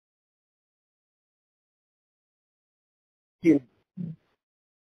16.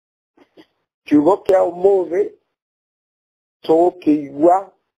 Kiugo kia umuthi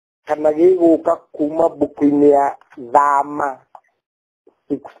tukiigua kana giguka kuma buku-ini ya Thama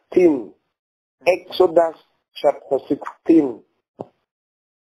 16. Exodus chapter 16.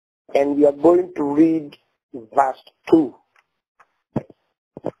 And we are going to read verse 2.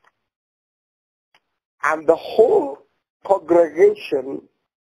 And the whole congregation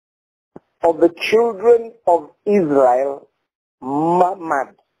of the children of Israel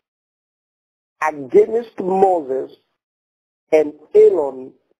murmured against Moses and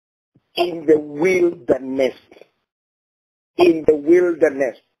Aaron in the wilderness. In the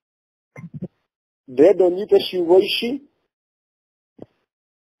wilderness. The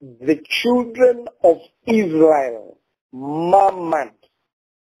children of Israel murmured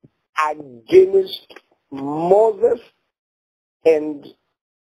against Moses and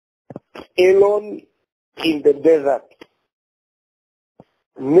Aaron in the desert.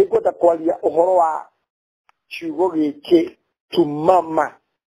 Niko takwalia uhoro wa kiugo giki to mama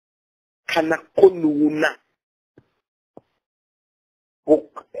kana kununa.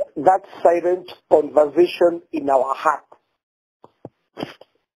 That silent conversation in our heart.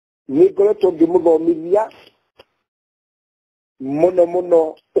 Niko tongimudhomiria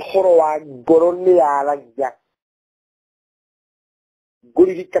mono uhoro wa ngoro ya aragia.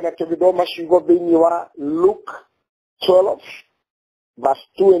 Gurikana tugidoma ciugo thĩinĩ wa Luke 12 verse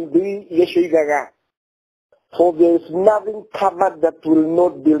 2 and 3 yeshoigaga. For there is nothing covered that will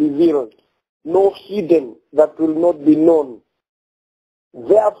not be revealed, no hidden that will not be known.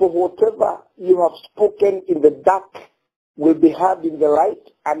 Therefore, whatever you have spoken in the dark will be heard in the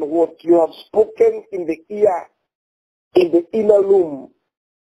light, and what you have spoken in the ear, in the inner room,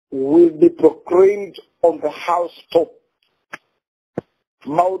 will be proclaimed on the housetop.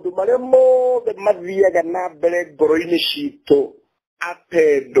 Maundu maria mothe mathiaga na mbere ngoro-inĩ citũ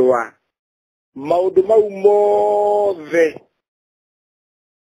apendwa. Maundu mau mothe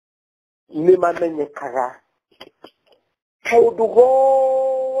nĩ mamenyekaga. Kaundu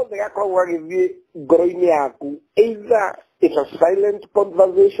gothe gakoragwo gagĩthiĩ ngoro-inĩ yaku, either it's a silent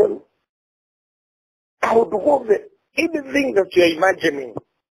conversation, kaundu gothe, anything that you are imagining,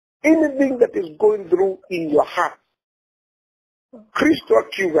 anything that is going through in your heart, Kristo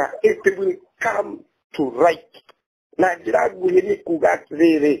akiuga, it will come to right. Na njĩra nguhĩ nĩ kuuga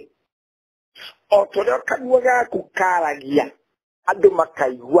atĩrĩrĩ, o torĩa kanua gaku karagia, andũ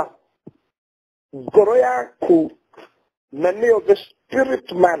makaigua, ngoro yaku na nĩyo the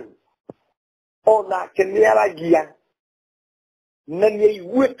spirit man, onake nĩaragia, na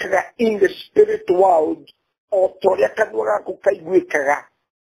nĩaiguĩkaga in the spirit world, o torĩa kanua gaku kaiguĩkaga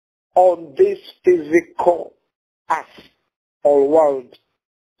on this physical earth or world.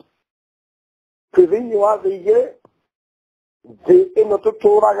 Thĩinĩ wa thĩ igĩrĩ, thĩ ĩno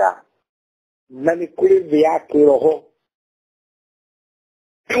tũtũũraga na nĩ kũrĩ thĩ ya kĩroho.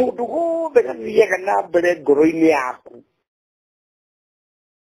 Kaũndũ gothe gathiaga na mbere ngoro-inĩ yaku,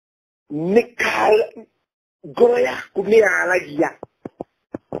 ngoro yaku nĩyaragia.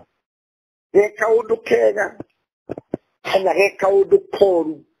 Ge kaũndũ kega kana ge kaũndũ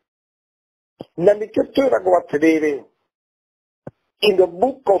koru. Na nĩkĩo twĩragwo atĩrĩrĩ, in the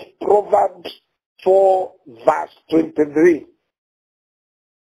book of Proverbs 4 verse 23,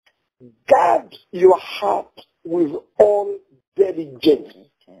 guard your heart with all diligence,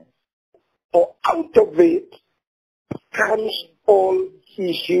 for out of it comes all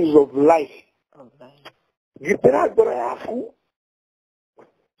issues of life. Gitĩra ngoro yaku,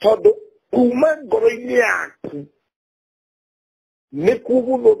 tondũ kuma ngoro-inĩ yaku nĩkuo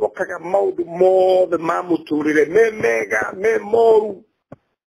gũthothokaga maũndũ mothe ma mũtũrĩre, me mega, me moru.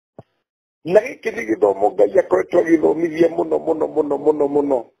 Na gĩkĩ nĩ gĩthomo Ngai akoretwo agĩthomithia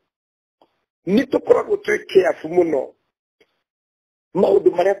mũno. Nĩ tũkoragwo twĩ careful mũno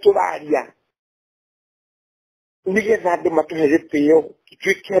maũndũ marĩa tũraria, nĩgetha andũ matũhe gĩtĩo,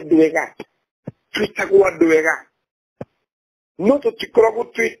 tuĩke andũ ega, twĩtagwo andũ ega. No tũtikoragwo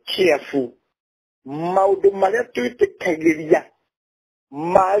twĩ careful maũndũ marĩa twĩtĩkagĩria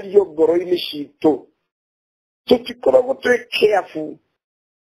mario ngoro-inĩ citũ. Tũtikoragwo twĩ careful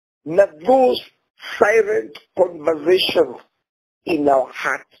na those silent conversations in our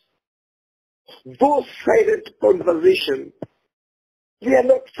heart. Those silent conversations, they are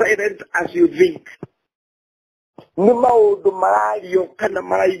not silent as you think. Nĩ maũndũ marario kana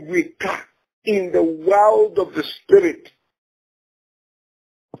maraiguĩka in the world of the spirit.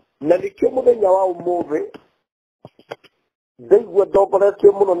 Na nĩkĩo mũthenya wa ũmũthĩ ndaigua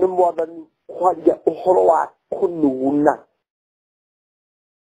ndongoretio mũno nĩ Mwathani kwaria ũhoro wa kũnuguna.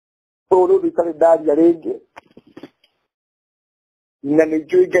 Ũyũ nĩ ũndũ itarĩ ndaria rĩngĩ, na nĩ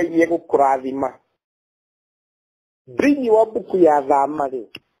njũĩ Ngai nĩ egũkũrathima. Thĩinĩ wa buku ya Thamari,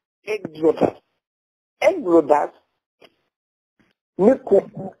 Exodus nĩ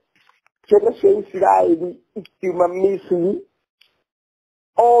kuuma ciana cia Isiraeli ikiuma Misiri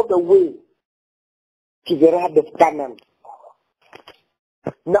all the way to the land of Canaan.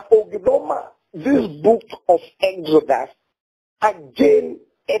 Now, Ogidoma, this book of Exodus, again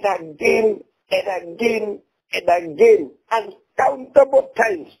and again and again and again, uncountable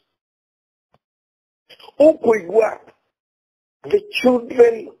times, Okoigwa, the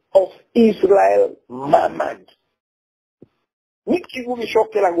children of Israel murmured. Nikigu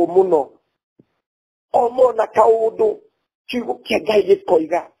gicokera ngo muno. Omo na kaudo kigo kia Ngai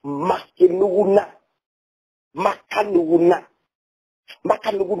gikoiga makinuguna.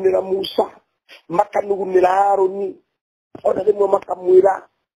 Makanugunira Musa, makanugunira Haroni, ona rimwe makamwira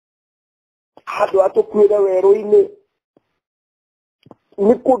handu atukwira werũ-inĩ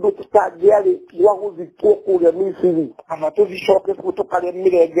nĩ kũndũ tũtangĩarĩ gwa gũthikwo kũrĩa Misiri, kana tũthicoke kuo tũkarĩa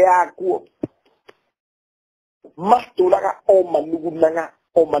mĩrenge yakuo. Matũraga o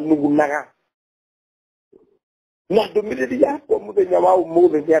manugunaga. Na ndũmĩrĩri yakwa mũthenya wa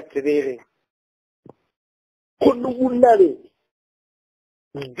ũmũthĩ nĩ atĩrĩrĩ, kunuguna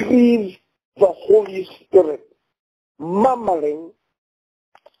grieves the Holy Spirit. Murmuring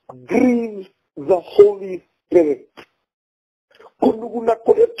grieves the Holy Spirit. Kunuguna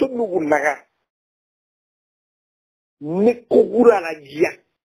kũrĩa tũnugunaga nĩ kũguraragia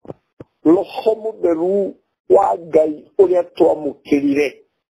Roho Mũtheru wa Ngai ũrĩa twamũkĩrire.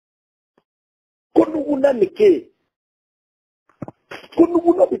 Kunuguna nĩ kĩĩ?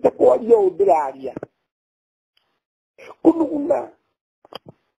 Kunuguna bitakwaria ũndĩraria. Kunuguna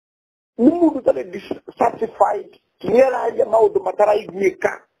ni mundu ũtarĩ dissatisfied, nĩararia maũndũ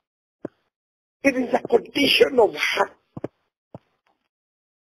mataraiguĩka. It is a condition of heart.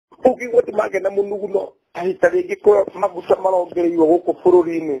 Ũkĩigua atĩ magĩa na mũnuguno, ahita rĩngĩ kwĩ maguta marongereirwo gũkũ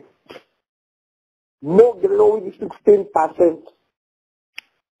bũrũri-inĩ, mongererwo with 16%.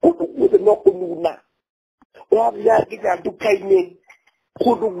 Kũndũ guothe no kũnuguna. Ũrathiaga nginya nduka-inĩ,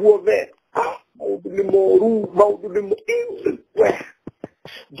 kũndũ guothe maũndũ nĩ moru, maũndũ nĩ everywhere.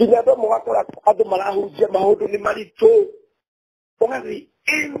 Nginya andũ mũgakora andũ marahunjia maũndũ nĩ maritũ. Ũgathiĩ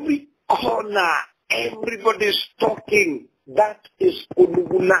every corner, everybody is talking. That is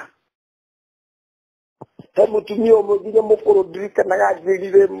kunuguna. He mũtumia ũmwe nginya mũkũrũ ndirikanaga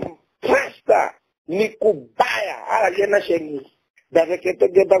anjĩrire pastor nĩ kũbaya aragia na cengi ndarekete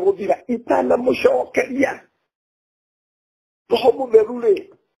ngenda gũthira itanamũcokeria. Roho Mũtheru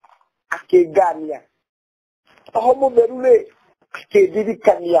akĩngania. Roho Mũtheru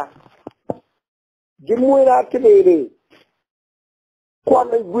akĩndirikania. Ngĩmwĩra atĩrĩrĩ,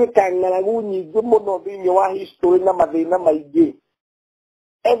 kwana iguĩka ng'aragu nyingĩ mũno thĩinĩ wa history na mathĩna maingĩ,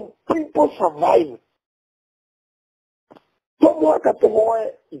 and people survive. To mũhaka tũhoe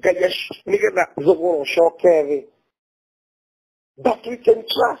Ngai nĩgetha thogora ũcoke thĩ. But we can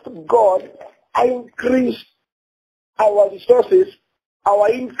trust God and increase our resources, our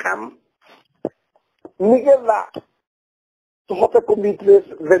income, nĩgetha tũhote to meet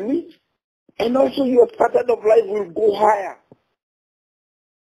the needs, and also your standard of life will go higher.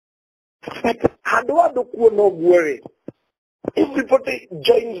 But handũ kuona ũguo everybody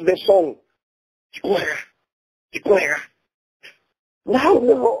joins the song. Tikwega. Now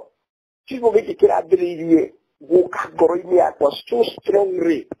nĩho kiugo gĩkĩ kĩrambĩrĩirie gũka ngoro-inĩ yakwa so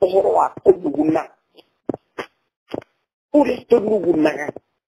strongly, ũhoro wa kũnuguna. Ũrĩa tũnugunaga.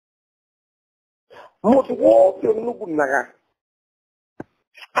 Mũndũ wothe ũnugunaga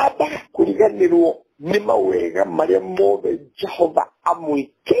ambaga kũriganĩrwo nĩ mawega marĩa mothe Jehova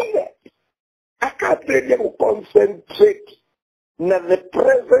amwĩkĩire. Akambĩrĩria gũconcentrate na the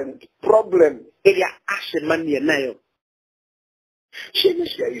present problem ĩrĩa acemania nayo. Ciana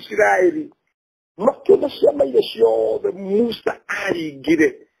cia Isiraeli makĩona ciama iria ciothe Musa aringire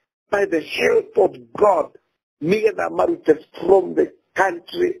by the help of God nĩgetha marute from the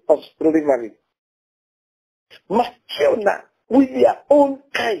country of slavery. Makĩona with their own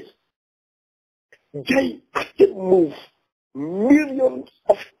eyes Ngai akĩmove millions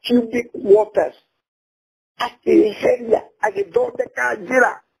of cubic waters, akĩeheria agĩthondeka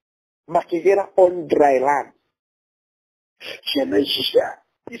njĩra makĩgera on dry land. Ciana ici cia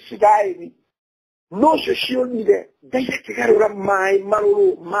Isiraeli nocio cionire Ngai akĩgarũra maĩ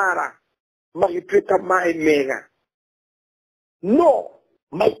marũrũ mara magĩtuĩka maĩ mega. No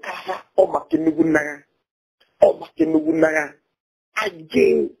maikaraga o makĩnugunaga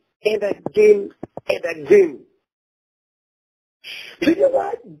again and again and again. Rĩrĩa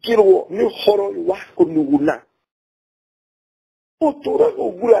wagirwo nĩ ũhoro wa kũnuguna, Otura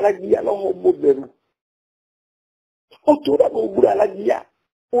gugura lagia no homoderu. Otura gugura lagia.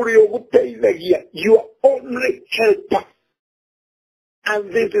 Uri oguteithagia. Your only helper.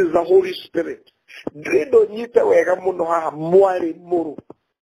 And this is the Holy Spirit. Dredo nyita wega muno haha mwari muru.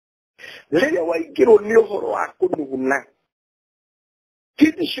 Rĩrĩa waingĩrwo nĩ ũhoro wa kũnuguna.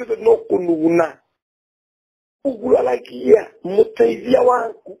 Kiti ciothe no kũnuguna. Uguralagia mũteithia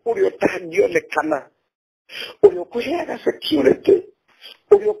waku ũrĩa ũtangĩonekana. Ũrĩa ũkũheaga security.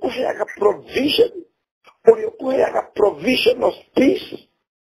 Ũrĩa ũkũheaga provision. Ũrĩa ũkũheaga provision of peace.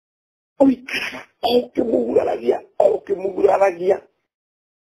 Ũikaraga ũkĩmũguraragia.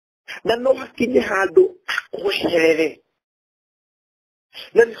 Na no hakinye handũ akweherere.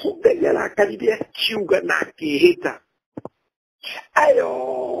 Na nĩ ho Ngai arakarire akiuga na akĩhĩta. Aya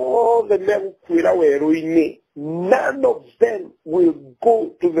othe megũkuĩra werũ-inĩ. None of them will go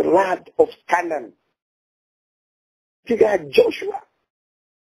to the land of Canaan. Tiga Joshua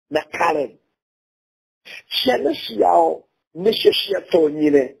na Caleb. Ciana ciao nĩcio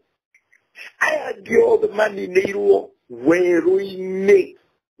ciatonyire. Aya angĩ othe maninĩirwo werũ-inĩ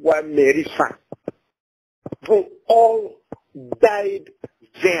wa Merifa. They all died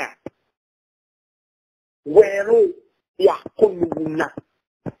there. Werũ ya kũnuguna.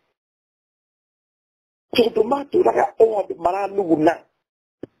 Tondũ matũraga othe maranuguna.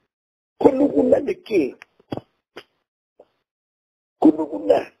 Kũnuguna nĩ kĩĩ?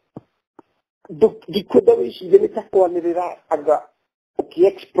 Kũnuguna. Ndikwenda wĩcirie nĩ ta kwanĩrĩra anga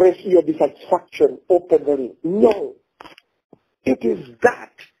express your dissatisfaction openly. No. It is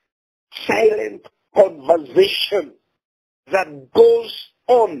that silent conversation that goes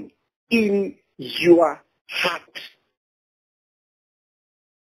on in your heart.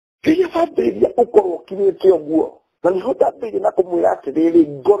 Rĩrĩa wambĩrĩria ũkorwo ũkinyĩte ũguo, na nĩho ndambĩrĩria na kũmwĩra atĩrĩrĩ,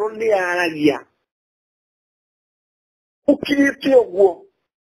 ngoro nĩ yaragia. Ũkinyĩte ũguo,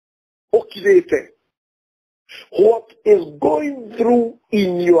 ũkinyĩte. What is going through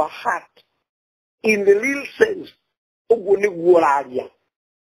in your heart, in the real sense, ũguo nĩguo ũraria.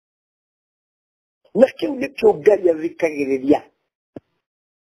 Na kĩu nĩkĩo Ngai athikagĩrĩria.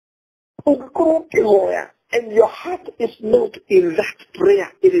 Ũngĩkorwo ũkĩhoya, and your heart is not in that prayer,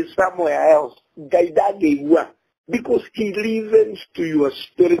 it is somewhere else. Ngai ndangĩigua, because he listens to your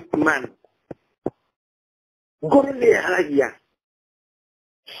spirit man. Ngoro nĩ yaragia.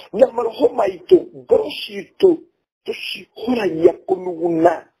 Na maroho maitũ, ngoro citũ, tũcihũragia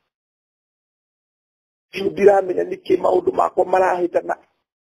kũnuguna. Rĩu ndiramenya nĩkĩ maũndũ makwa marahĩtana.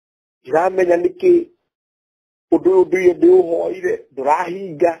 Ndiramenya nĩkĩ ũndũ ũyũ ndĩũhoire,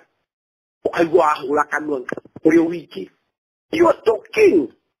 ndũrahinga. Ũkaigua wahũra kanua ũrĩ wiki. You are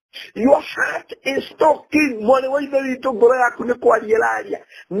talking. Your heart is talking. Mwana wa ithe witũ ngoro yaku nĩ kwaria ĩraria.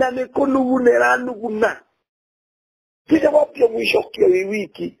 Na nĩ kũnuguna ĩranuguna. Rĩrĩa wambia gwĩcokia wĩ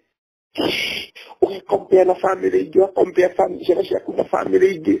wiki, ũgĩkompea na family ingĩ, ũgakompea ciana ciaku na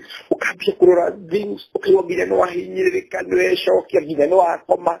family ingĩ, ũkambia kũrora things, ũkaigua nginya nĩ wahinyĩrĩrĩka, nĩ wecokia, nginya nĩ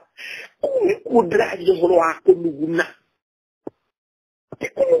wakoma. Kũu nĩkuo ndĩraria ũhoro wa kũnuguna. Ti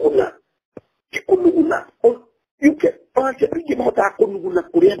kũnuguna. Ti kũnuguna. Ona ciana ingĩ mahotaga kũnuguna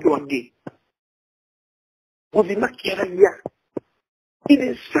kũrĩ andũ angĩ. Gũthiĩ makĩaragia. It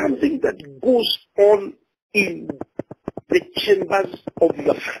is something that goes on in the chambers of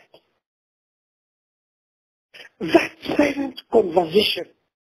your heart. That silent conversation.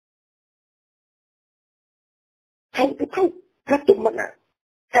 Kaundu kau gatũmaga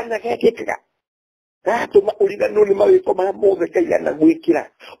kana gekĩkaga. Gatũma ũriganĩrwo nĩ mawĩko marĩa mothe Ngai anagwĩkĩra.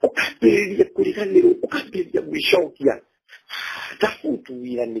 Ũkambĩrĩria kũriganĩrwo, ũkambĩrĩria gwĩcokia.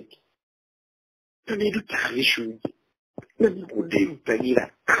 Ndakũtuĩra nĩkĩ? Na nĩndutaga gĩcunjĩ. Na nĩguo ndĩrutagĩra.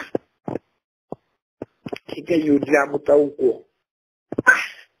 Ngai ũyũ ndiramũtaũkwo.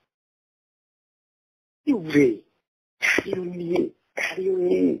 Rĩu karĩ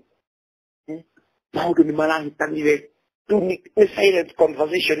ũniĩ. Maũndũ nĩ marahĩtanire. Rĩu nĩ silent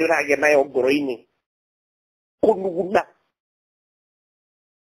conversation ũragĩa nayo ngoro-inĩ. Kũnuguna.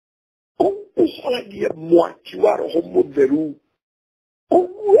 Ũholagia mwaki wa Roho Mũtheru.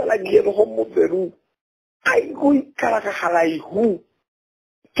 Ũguũragia Roho Mũtheru. Aigũikaraga haraihu.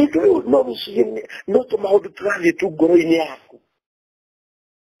 Tondũ rĩu no gũcirie no tũmaũndũ tũrathiĩ tu ngoro-inĩ yaku.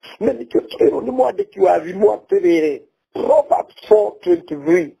 Na nĩkĩo tũrĩrwo nĩ mwandĩki wa thimũ atĩrĩrĩ, Proverbs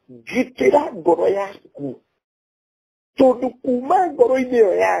 4:23, gitĩra ngoro yaku. Tondũ kuma ngoro-inĩ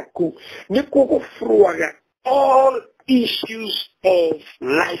ĩyo yaku nĩkuo gũfluaga all issues of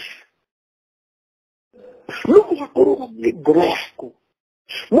life. No mũhaka ũrũgamie ngoro yaku.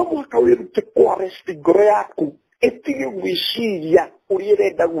 No mũhaka wĩrute kũaresti ngoro yaku. Etige gwĩciria ũrĩa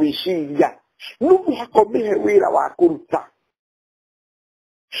ĩrenda gwĩciria. No mũhaka ũmĩhe wĩra wa kũruta.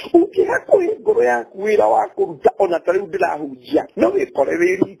 Ukihako igoro yaku wira wa kuruta ona tari ndirahunjia no wikore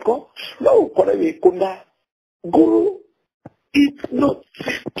wiriko no ukore wikuna guru it's not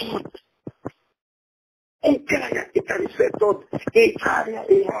settled ikaraga itari settled ikaria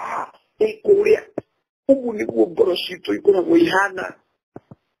ihaha ikuria ubu niguo ngoro citu ikoragwo ihana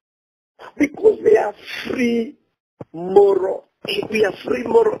because they are free moral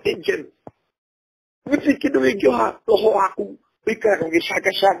agents guti kindu wingioha roho waku wikaraga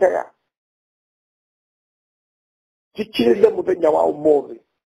gicagacagaga thikiriria muthenya wa umuthi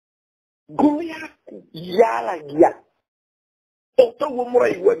ngoro yaku yaragia otaguo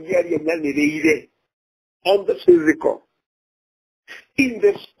muraigua ngiaria nyanĩrĩire on the physical in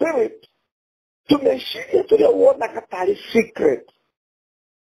the spirit tumeciria turia wonaga tarĩ secret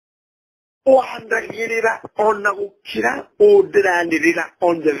wandagĩrĩra ona gũkĩra ũndĩranĩrĩra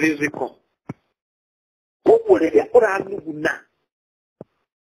on the physical koguo rĩrĩa ũranuguna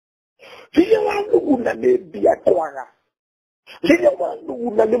rĩrĩa wanuguna nĩ mbia kwaga rĩrĩa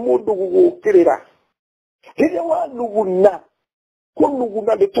wanuguna nĩ mũndũ gũgũkĩrĩra rĩrĩa wanuguna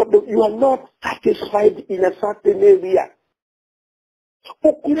kunuguna nĩ tondũ you are not satisfied in a certain area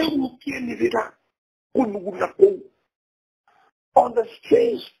ũkoragwo ũkĩanĩrĩra kunuguna kũu on the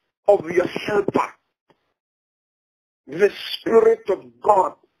face of your helper the Spirit of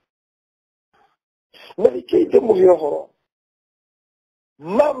God na nĩkĩinde mũhe ũhoro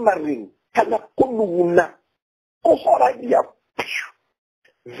murmuring kana kunuguna kũhoragia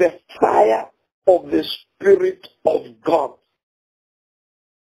the fire of the Spirit of God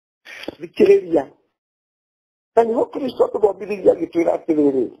thikĩrĩria na nĩho Kristo atũthomithĩria agĩtwĩra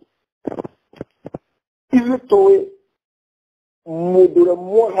atĩrĩrĩ ithuĩ tũĩ mũndũ ũrĩa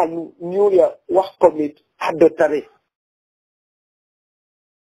mwaganu nĩ ũrĩa wa commit adultery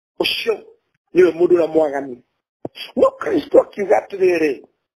ũcio nĩwe mũndũ ũrĩa mwaganu no Kristo akiuga atĩrĩrĩ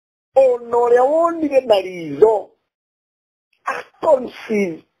ona ũrĩa wonire na ritho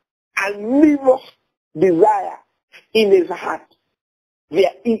aconceive an evil desire in his heart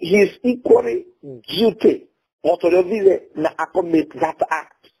he is equally guilty otorevile na commit that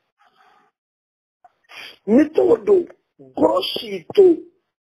act nĩ tondũ ngoro citũ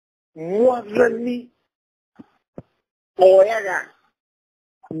mwathani oyaga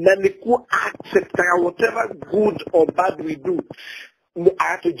na nĩkuo acceptaga whatever good or bad we do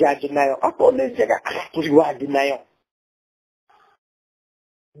agatũjudge nayo akorwo nĩ njega agatũreward nayo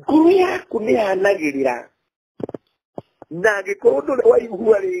ngoro yaku nĩ yanagĩrĩra na angĩkorwo ndũrĩ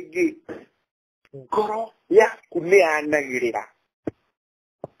waigua rĩngĩ ngoro yaku nĩ yanagĩrĩra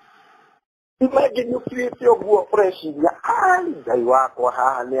imagine ũkirĩte ũguo ũreciria ngai wakwa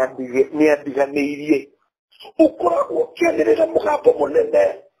haha nĩ andiganĩirie ũkoragwo ũkĩanĩrĩra mũgambo mũnene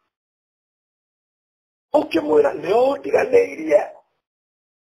ũkĩmwĩra nĩ ũndiganĩirie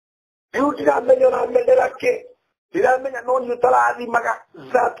rĩu ndiramenya ũramenera kĩ ndiramenya no niĩ ũtarathimaga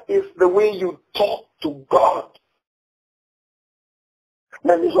that is the way you talk to God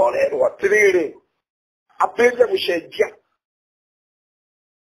na nĩho rerwo atĩrĩrĩ ambĩrĩria gũcenjia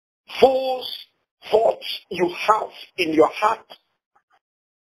false thoughts you have in your heart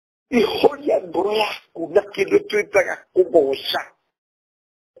ihoria ngoro yaku na kĩndũ twĩtaga kũgoca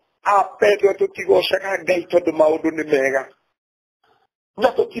apendwa tũtigocaga Ngai tondũ maũndũ nĩ mega na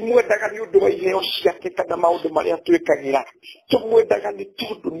tũtimwendaga nĩ ũndũ wa iheo ciake kana maũndũ marĩa twĩkagĩra tũmwendaga nĩ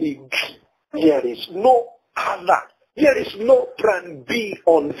tondũ nĩ Ngai there is no other there is no plan B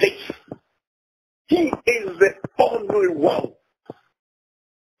on this he is the only one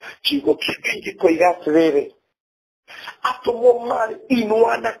kiugo kĩngĩ gĩkoiga atĩrĩrĩ atũmwo marĩ in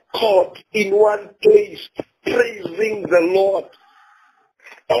one accord in one place praising the Lord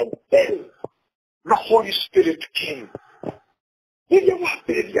and then the Holy Spirit came rĩrĩa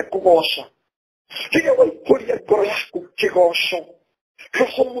wambĩrĩria kũgoca rĩrĩa waikũria ngoro yaku kĩgoco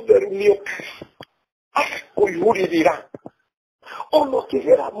roho mũtheru nĩokaga agakũihũrĩrĩra ona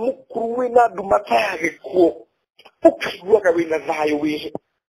ũkĩgera mũkuru wĩna nduma ta ya gĩkuũ ũkaiguaga wĩna thayũ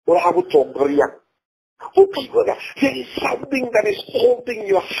ũragũtongoria ũkaiguaga there is something that is holding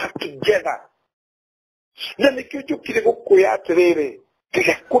your heart together na nĩkĩo njũkire gũkwĩra atĩrĩrĩ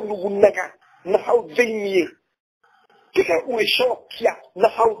tiga kũnugunaga na hau thĩiniĩ tiga gwĩcokia na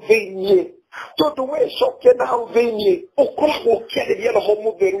hau thĩiniĩ tondũ wĩcokia na hau thĩiniĩ ũkoragwo ũkĩarĩria roho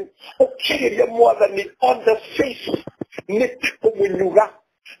mũtheru ũkĩarĩria mwathani on the face nĩ ta kũmũnyuga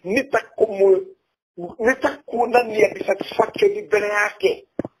nĩ ta kuonania dissatisfaction mbere yake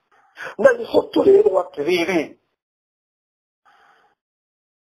na nĩho tũrĩrwo atĩrĩrĩ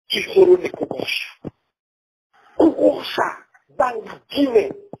kĩhũrũ nĩ kũgoca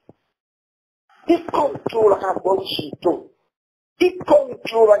thanksgiving ĩkontrolaga ngoro citũ It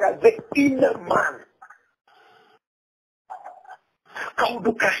controls the inner man.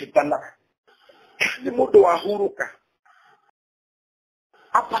 Kauduka hitana. Kani modo wa huruka.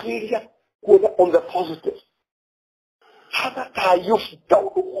 Apariria kuona on the positive. Hata kayufu.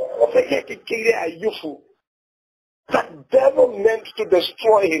 Kaudu ofeke kire ayufu. That devil meant to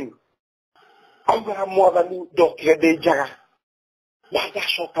destroy him. Ambara mwabani dokye de jaga. Yaga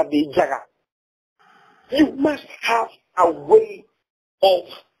shoka de jaga. You must have a way of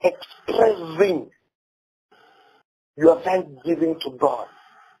expressing your thanksgiving to God.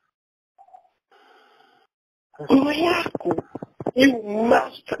 You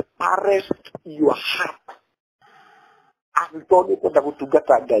must arrest your heart. I'm telling you that to get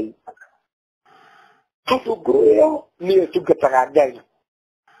a guy. To grow near to get a guy.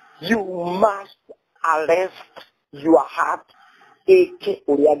 You must arrest your heart. Eke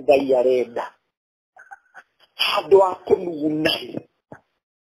uriaga yareda. Hadwa kunugunai.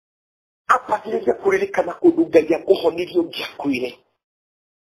 Apatiriza kuririkana kudugalia kuhonirio jakuire.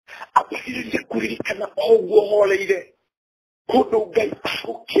 Apatiriza kuririkana kuhuholeire. Kudugai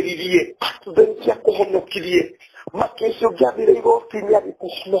akukiririe. Atudentia kuhonokirie. Makesho gyabire igofini ya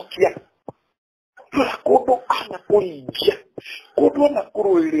kuhonokia. Tula kudu ana kurijia. Kudu ana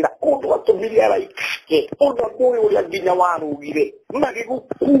kuruirira. Kudu atumiria raikake. Kudu amui uriaginya warugire.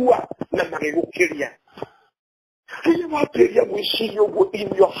 Magigukua na magigukiria. You want to see you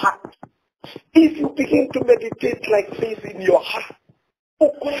in your heart. If you begin to meditate like this in your heart,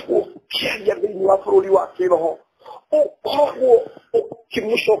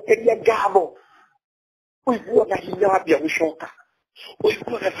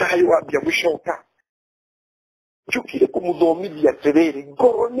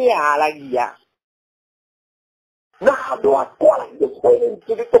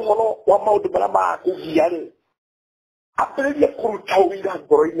 Apelele kurutawira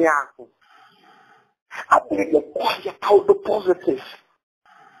ngoroini yako. Apelele kwaya kaudo positive.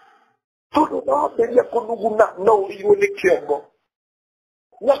 Todo na apelele kunuguna na uriwe ni kiombo.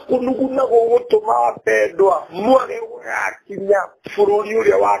 Na kunuguna gogoto mawapedwa. Mware wakinya fururi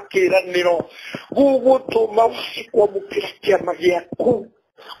ule wakira nino. Gogoto mawashikwa mukirakia magiaku.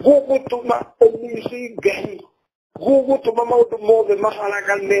 Gogoto ma omisi gai. Gogoto mawaudu mode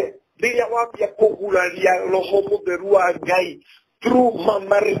mahalagane. Dia wapia kugularia roho muderua gai through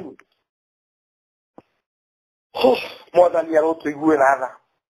Murmuring. Mwadhani ya roto igue nada.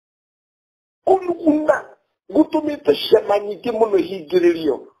 Kunuguna. Gutumite shemanyike muno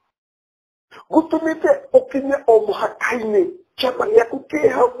higiririo. Gutumite okinye omuhakaine. Chamani ya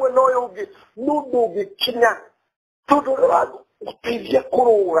kukeha mweno yogi. Nudugi kinya. Tudurago. Utevia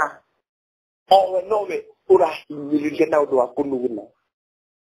kurura. Owe nowe urahimiriria na udu wa kunuguna.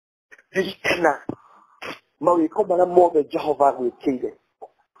 Dirikana mawiko mara mome Jehova gwikire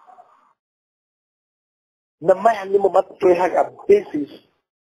na maya nimo matwehaga basis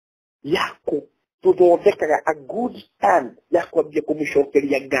yako tuthondekaga a good stand yakwambia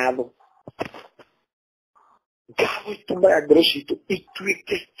kumucokeria ngatho itumaga ngoro citũ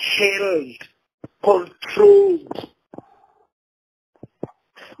ituĩke held, controlled.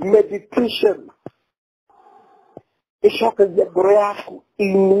 Meditation icokagia ngoro yaku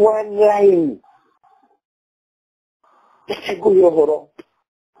in one line. Ĩkĩngũhia ũhoro.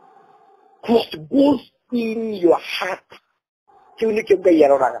 What goes in your heart, kĩu nĩkĩo Ngai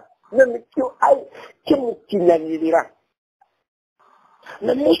aroraga. Na nĩkĩo kĩmũkinyanĩrĩra.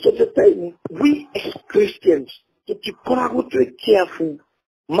 Na most of the time, we as Christians, tũtikoragwo twĩ careful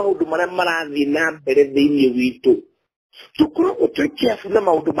maũndũ marĩa marathiĩ na mbere thĩinĩ witũ. Tũkoragwo twĩ careful na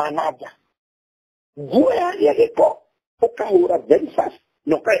maũndũ ma nanja. Nguo yaria gĩko, ũkahũra very fast,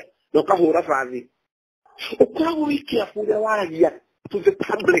 na ũkahũra bathi. Ũkoragwo wĩ careful rĩrĩa waragia to the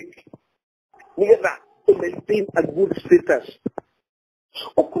public, nĩgetha to maintain a good status.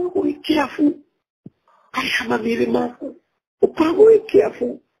 Ũkoragwo wĩ careful kaiha mawĩrĩ maku. Ũkoragwo wĩ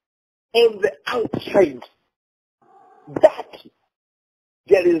careful on the outside. That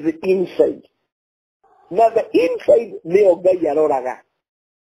there is the inside. Now the inside nĩyo Ngai aroraga.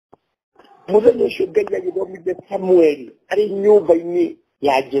 Mũthenya ũcio Ngai agĩthomithia Samueli arĩ nyũmba-inĩ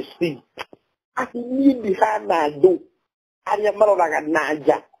ya Jesse. Atĩ niĩ ndihana andũ arĩa maroraga na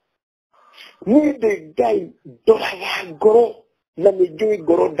nja. Niĩ ndĩ Ngai ndoraga ngoro, na nĩnjũĩ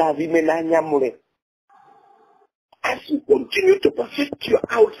ngoro ndathime na nyamũre. As you continue to perfect your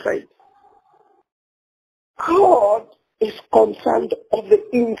outside, God is concerned of the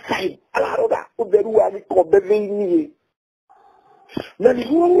inside. Alarora utheru wa gĩkombe thĩinĩ. Na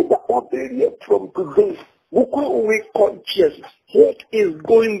nĩguo wĩra from today, gũkorwo wĩ conscious what is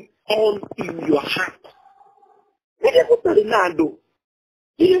going on in your heart.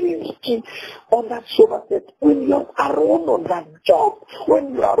 On that sofa set, when you are around on that job,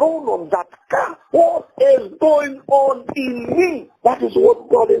 when you are around on that car, what is going on in me? That is what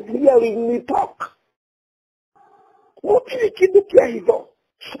God is hearing me talk. What is it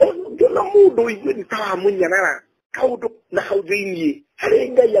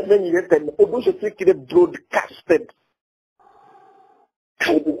that broadcasted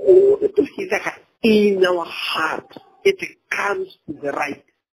in our heart? It comes to the right.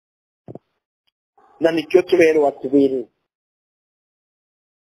 Na nikiotulero watuwini.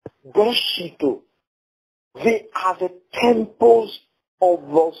 Goshito. They are the temples of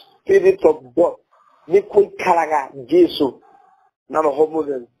the Spirit of God. Nikui karaga Jesu. Nano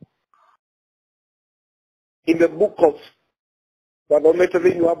homogen. In the book of book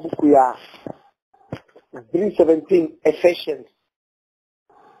 3:17 Ephesians.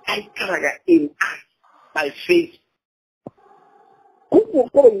 I karaga in us by faith. Kuko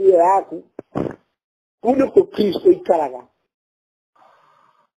kwa yako. Kuno ko Kristo ikaraga.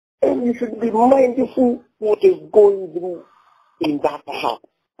 And you should be mindful what is going through in that heart.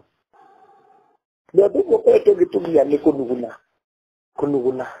 The people to get to me and kunuguna.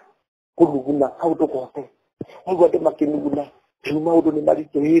 How to go there? I got the makinuguna. You know the money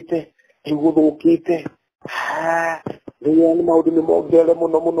to eat it. You go to eat it. The animal in the model.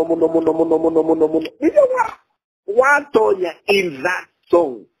 What on you in that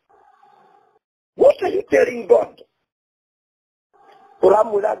song? What are you telling God?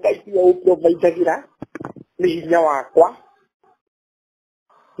 Uramura gaiti ya upyo baitagira ni wakwa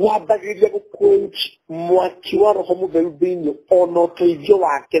wabagiria gukunchi mwaki wa roho mutheru ono teithio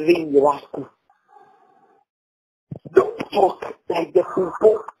wake thiini waku. Don't talk like the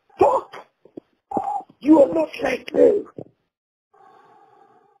people talk. You are not like them.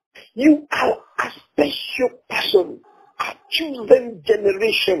 You are a special person, a chosen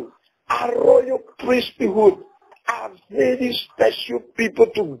generation, a royal priesthood, are very special people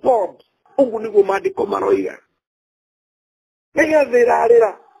to God. Ugunigo madiko maroiga. Heya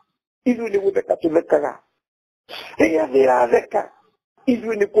verarera. Idu ni guteka tulekaga. Heya verareka.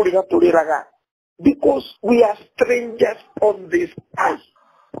 Idu ni kuriga tuliraga. Because we are strangers on this earth.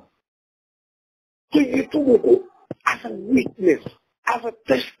 So you too, as a witness, as a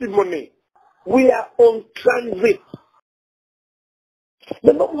testimony, we are on transit.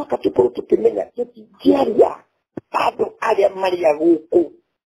 The Lord wakatuporo tukimenya keti jiaria.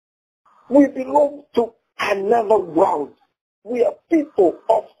 We belong to another world. We are people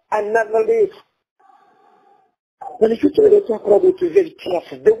of another race. When you talk about it, we're very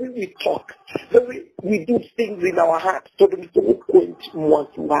careful. The way we talk, the way we do things in our hearts, so that we don't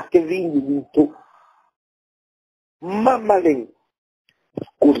want to work everything into. Mamaling.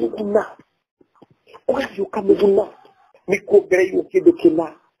 Kuruguna. Ugazi ukamuguna. Mikogre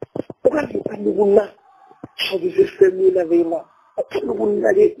yukidukina. Ugazi ukamuguna. How does this family vela?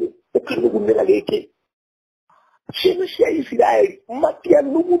 Ukanuguna leke. Shema shia Israel. Matia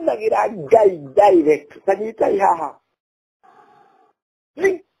nuguna gira gai direct. Sanita yaha.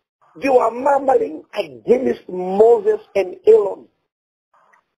 They were murmuring against Moses and Aaron.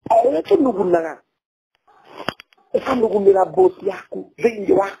 Awete nuguna. Ukanugumira bosi yaku.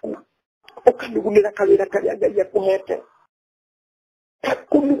 Zingi waku. Ukanugumira kalira kaliaga yaku hete.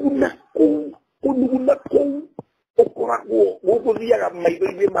 Kakunuguna ku. Kunuguna ku. Okurago. Wogoziaga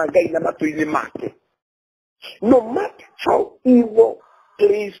maidoiwe magai na matuiwe make. No matter how evil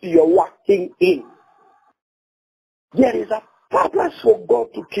place you're walking in, there is a purpose for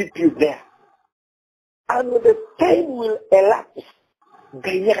God to keep you there. And when the time will elapse,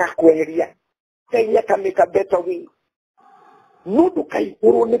 Kenya can make a better way. Nudu kai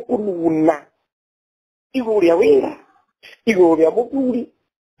urone kununa. Igoria wera. Igoria muguri.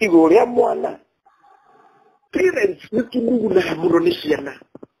 Igoria mwana. Parents nukinuna muronesiana.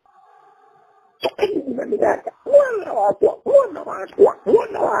 But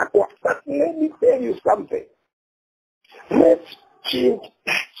let me tell you something. Let's change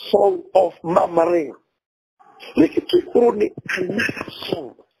that song of Murmuring. Let's take another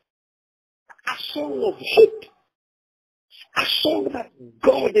song. A song of hope. A song that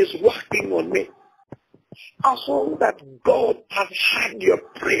God is working on me. A song that God has heard your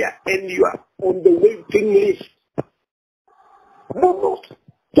prayer and you are on the waiting list. No, not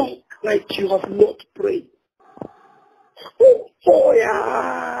talk like you have not prayed.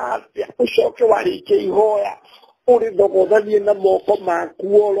 Hoya, ushoke warike hoya. Uri dogodani na moko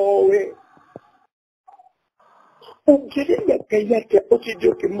makuolowe. Ungiriya kayake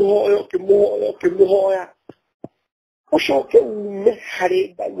otidio kimuhoya. Ushoke umehare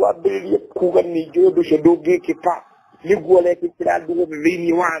da wabili kuga nijodo shodoge kipa.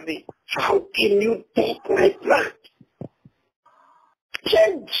 How can you talk like that?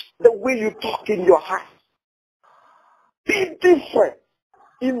 Change the way you talk in your heart. Be different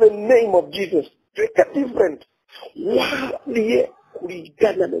in the name of Jesus. Make a difference. You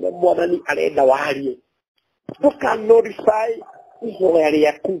can notify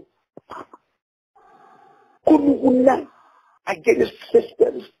against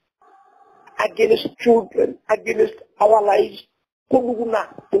systems, against children, against our lives. Complaining.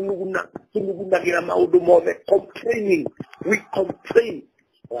 We complain.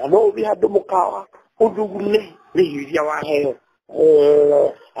 I know we have the Mukawa.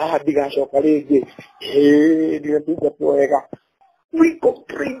 We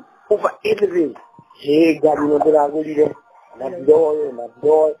complain over anything. Hey, God,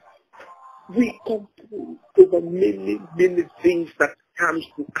 we complain over many, many things that comes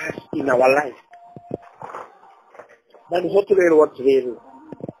to us in our life. But what's real?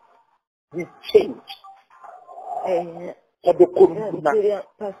 We change.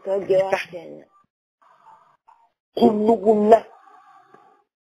 Kunuguna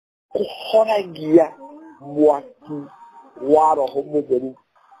kuhoragia mwaki waro homogeni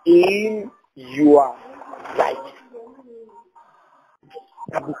in your life.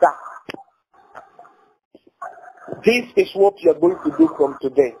 This is what you are going to do from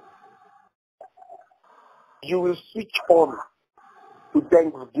today. You will switch on to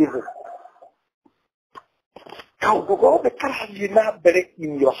Thanksgiving. How the color you now break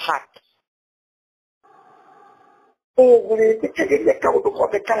in your heart. Oh,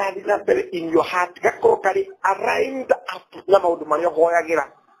 the color is not in your heart. Arrived at Namadumania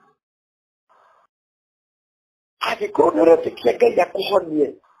Hoyagira.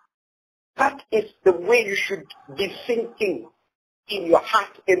 That is the way you should be thinking in your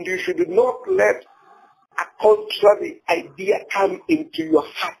heart, and you should not let a contrary idea come into your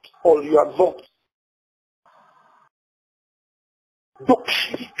heart or your thoughts.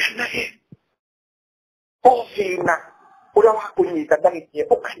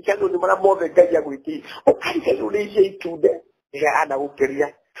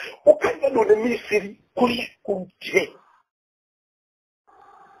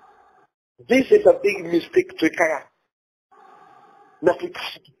 This is a big mistake to kaya. Na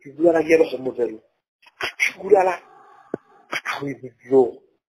fikasi kizura yero homozelu. Akagulala akawizyo.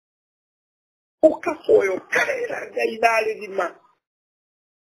 Ukafoyo karera gaidale dima.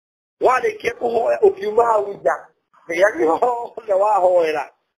 Wale keko hoya ukiuma uja. Yagi hoya wa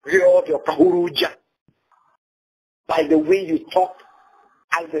hoya. Vyote kahuruja. By the way you talk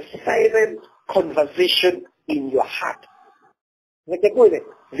and the silent conversation in your heart.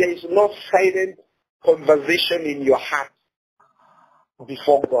 There is no silent conversation in your heart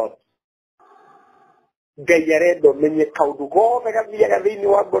before God.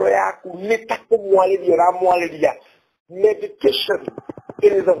 Meditation,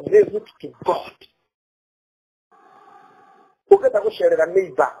 it is a visit to God.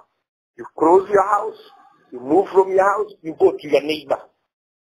 You close your house, you move from your house, you go to your neighbor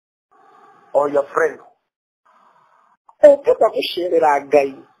or your friend.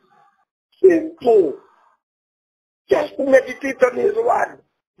 Simple. Just meditate on his word.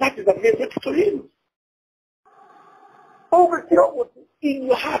 That is a visit to him. In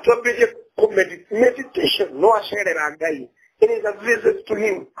your heart of meditation. No, it is a visit to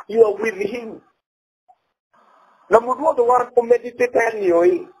him. You are with him.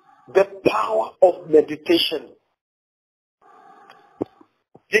 The power of meditation.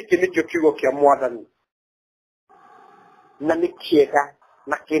 Na nikiega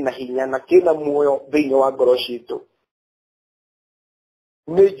na kina hinya na kina muoyo thĩinĩ wa ngoro citũ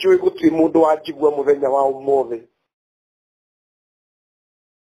nĩ njũĩ gũtirĩ mũndũ wanjigua mũthenya wa ũmũthĩ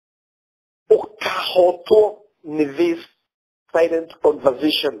ũkahotwo nĩ this silent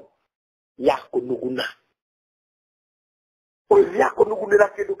conversation ya kũnuguna ũrĩa kũnugunĩra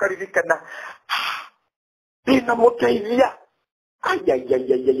kĩndũ karirikana ndĩna mũteithia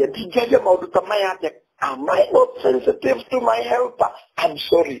ayayayaya ndingĩaria maũndũ ta maya atĩa. Am I not sensitive to my helper? I'm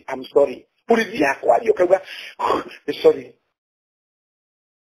sorry. Sorry.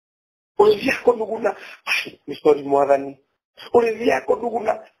 Sorry, Mwarani.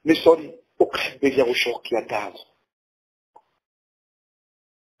 Sorry.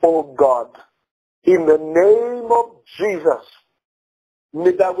 Oh God, in the name of Jesus,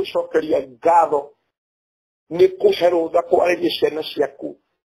 nidagushokeria gatho nikuherutha kwaria ciana ciaku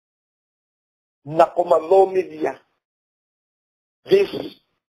na kumathomithia this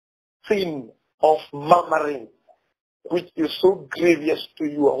sin of murmuring, which is so grievous to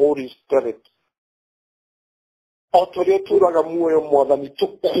your Holy Spirit. Otorioturaga muoyo mwathani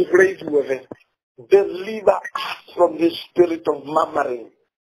tukure ithuothe. Deliver us from this spirit of murmuring,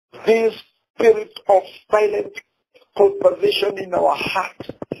 this spirit of silent conversation in our heart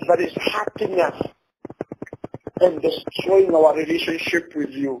that is hurting us and destroying our relationship with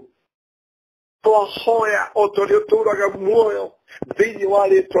you. Twahoya otorioturaga muoyo thĩinĩ wa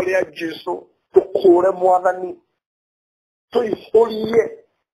rĩĩtwa rĩa Jesũ tukure mwathani tuihũrie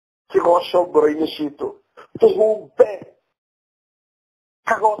kĩgoco ngoro-inĩ citũ tuhumbe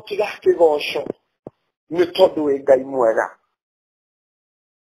kagoti ga kĩgoco nĩ tondũ wĩ Ngai mwega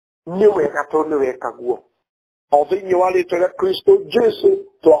nĩ wega tondũ nĩ wekaguo o thĩinĩ wa rĩĩtwa rĩa Kristo Jesũ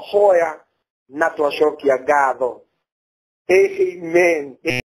twahoya na twacokia ngatho. Amen.